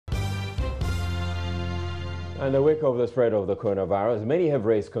In the wake of the spread of the coronavirus, many have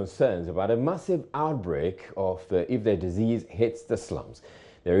raised concerns about a massive outbreak if the disease hits the slums.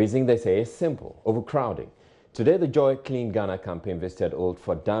 The reason, they say, is simple: overcrowding. Today, the Joy Clean Ghana campaign visited Old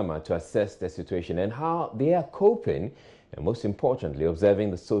Fadama to assess the situation and how they are coping, and most importantly, observing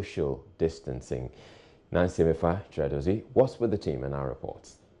the social distancing. Nancy Mefa Tradozi was with the team and our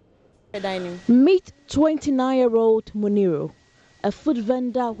reports. Meet 29-year-old Muniru, a food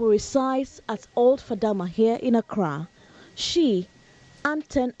vendor who resides at Old Fadama here in Accra. She and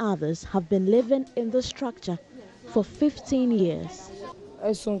 10 others have been living in the structure for 15 years.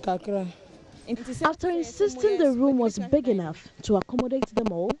 After insisting the room was big enough to accommodate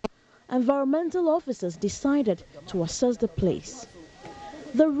them all, environmental officers decided to assess the place.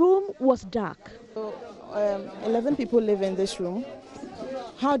 The room was dark. 11 people live in this room.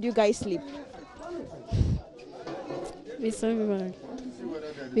 How do you guys sleep? We sleep.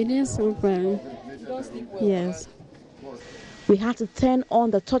 We didn't sleep well. Yes. We had to turn on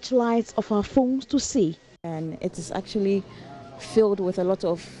the torchlights of our phones to see. And it is actually filled with a lot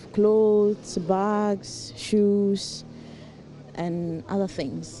of clothes, bags, shoes, and other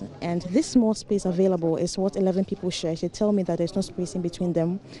things. And this small space available is what 11 people share. They tell me that there's no space in between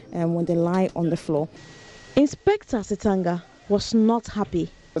them when they lie on the floor. Inspector Sitanga was not happy.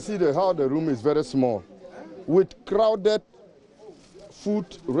 See how the room is very small, with crowded food,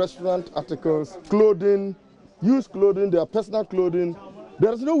 restaurant articles, clothing, used clothing, their personal clothing.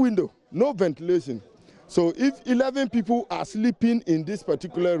 There is no window, no ventilation. So if 11 people are sleeping in this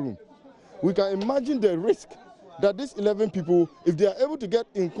particular room, we can imagine the risk that these 11 people, if they are able to get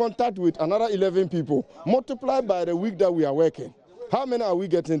in contact with another 11 people, multiplied by the week that we are working, how many are we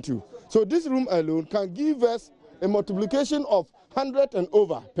getting to? So this room alone can give us a multiplication of 100 and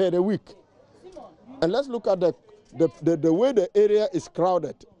over per week. And let's look at the way the area is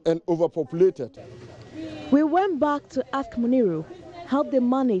crowded and overpopulated. We went back to ask Muniru how they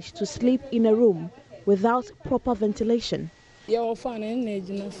managed to sleep in a room without proper ventilation. Your fan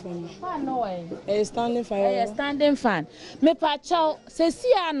and fan. A standing fan. A standing fan. Me pacho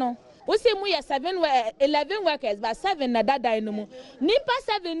sesiano. We say we are 11 workers, but 7 na that dynamo. Nipa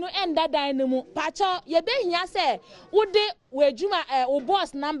 7 no end that dynamo. Pacho ye be here say would we juma o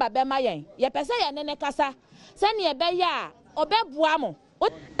boss number be mayen. Ye pesa ya nene kasa. Send ye be ya obe buamo.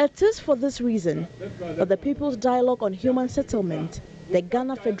 It is for this reason that the People's Dialogue on Human Settlement, the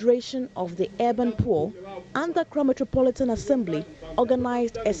Ghana Federation of the Urban Poor, and the Accra Metropolitan Assembly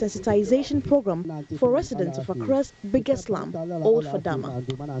organized a sensitization program for residents of Accra's biggest slum, Old Fadama.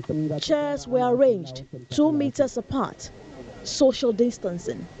 Chairs were arranged 2 meters apart, social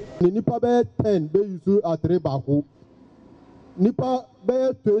distancing. Nipa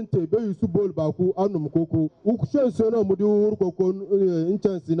be 20 be yusu bol baku anum koko ukushenso na mudi uru koko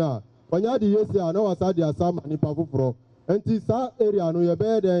inchansi na wanyadi yesi ana wasadi asama nipa fufuro enti sa area no ye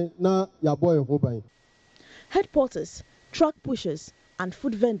be den na ya boy ho ban. Headporters, truck pushers and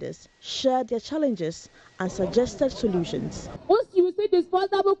food vendors shared their challenges and suggested solutions. Once you see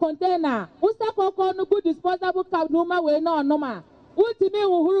disposable container, what's that koko no good disposable cup no ma we no ma.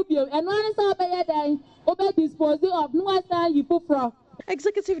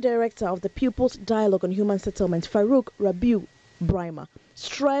 Executive Director of the People's Dialogue on Human Settlement, Farouk Rabiu Brima,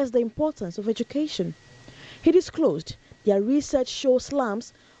 stressed the importance of education. He disclosed their research shows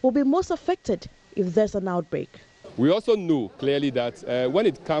slums will be most affected if there's an outbreak. We also know clearly that when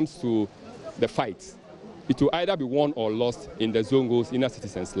it comes to the fight, it will either be won or lost in the Zongos, inner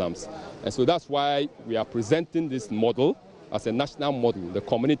cities and slums. And so that's why we are presenting this model as a national model, the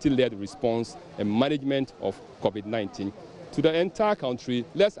community-led response and management of COVID-19 to the entire country.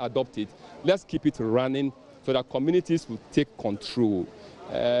 Let's adopt it. Let's keep it running so that communities will take control.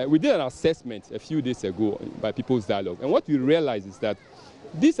 We did an assessment a few days ago by People's Dialogue, and what we realized is that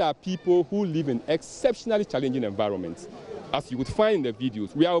these are people who live in exceptionally challenging environments. As you would find in the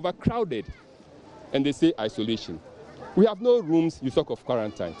videos, we are overcrowded, and they say isolation. We have no rooms, you talk of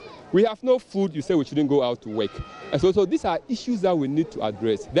quarantine. We have no food, you say we shouldn't go out to work. And so these are issues that we need to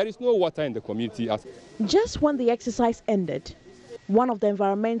address. There is no water in the community. Just when the exercise ended, one of the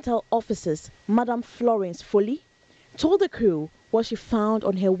environmental officers, Madam Florence Foley, told the crew what she found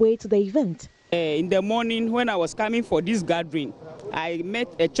on her way to the event. In the morning when I was coming for this gathering, I met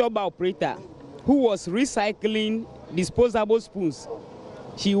a choba operator who was recycling disposable spoons.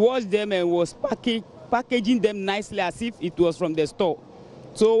 She washed them and was packaging them nicely as if it was from the store.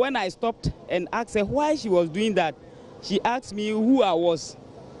 So when I stopped and asked her why she was doing that, she asked me who I was.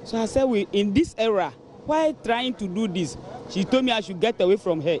 So I said, in this era, why trying to do this? She told me I should get away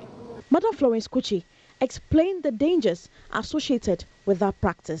from her. Madam Florence Kuchi explained the dangers associated with that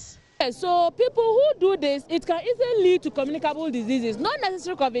practice. So people who do this, it can easily lead to communicable diseases, not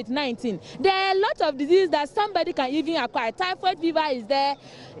necessarily COVID-19. There are a lot of diseases that somebody can even acquire. Typhoid fever is there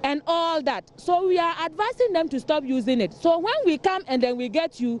and all that. So we are advising them to stop using it. So when we come and then we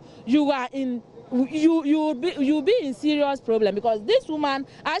get you will be in serious problem, because this woman,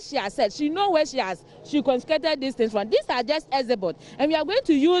 as she has said, she know where she conscripted these things from. These are just Ezebot, and we are going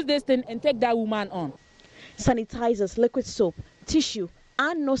to use this thing and take that woman on. Sanitizers, liquid soap, tissue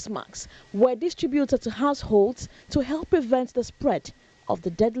and nose masks were distributed to households to help prevent the spread of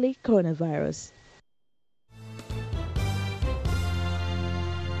the deadly coronavirus.